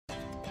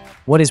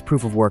What is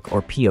proof of work,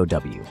 or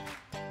POW?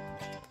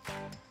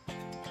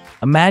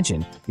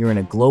 Imagine you're in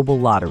a global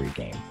lottery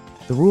game.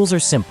 The rules are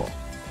simple.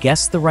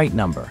 Guess the right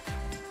number,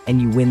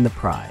 and you win the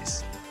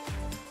prize.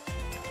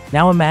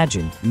 Now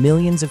imagine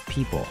millions of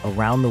people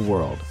around the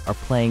world are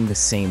playing the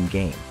same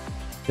game.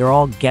 They're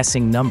all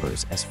guessing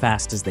numbers as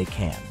fast as they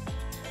can.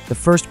 The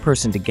first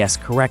person to guess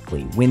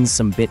correctly wins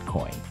some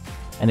Bitcoin,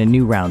 and a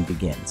new round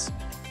begins.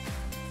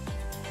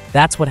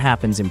 That's what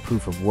happens in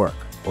proof of work,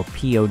 or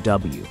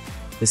POW,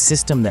 the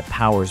system that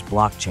powers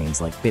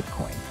blockchains like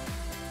Bitcoin.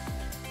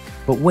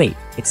 But wait,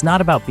 it's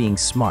not about being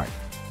smart.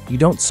 You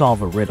don't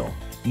solve a riddle.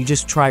 You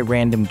just try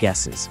random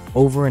guesses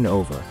over and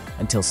over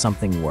until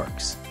something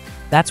works.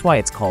 That's why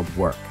it's called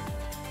work.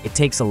 It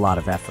takes a lot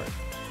of effort.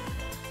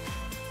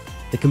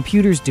 The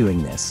computers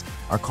doing this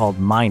are called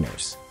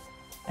miners.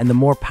 And the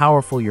more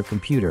powerful your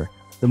computer,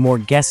 the more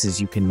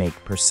guesses you can make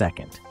per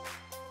second.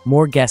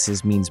 More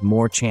guesses means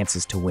more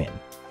chances to win.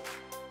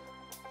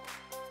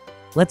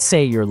 Let's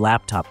say your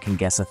laptop can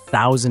guess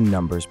 1,000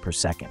 numbers per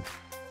second,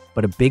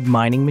 but a big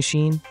mining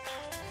machine,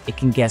 it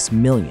can guess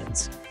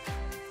millions.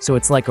 So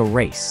it's like a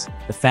race.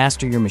 The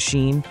faster your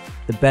machine,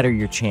 the better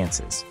your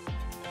chances.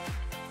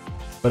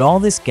 But all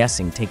this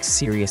guessing takes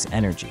serious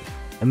energy.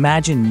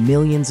 Imagine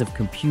millions of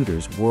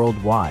computers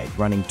worldwide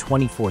running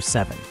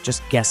 24/7,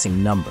 just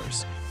guessing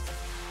numbers.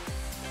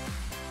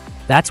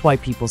 That's why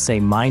people say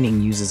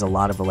mining uses a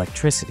lot of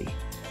electricity.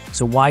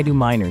 So why do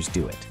miners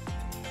do it?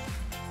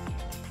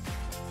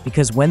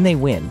 Because when they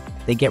win,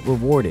 they get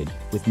rewarded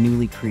with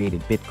newly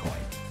created Bitcoin.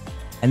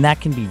 And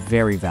that can be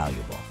very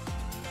valuable.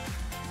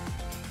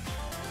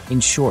 In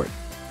short,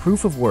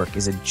 proof of work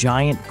is a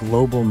giant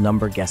global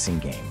number guessing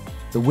game.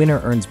 The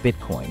winner earns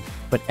Bitcoin,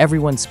 but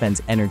everyone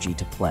spends energy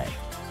to play.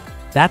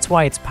 That's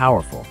why it's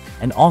powerful,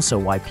 and also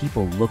why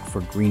people look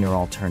for greener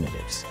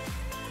alternatives.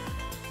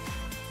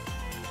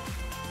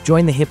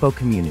 Join the Hippo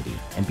community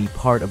and be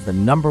part of the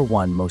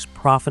 #1 most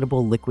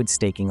profitable liquid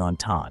staking on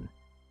TON.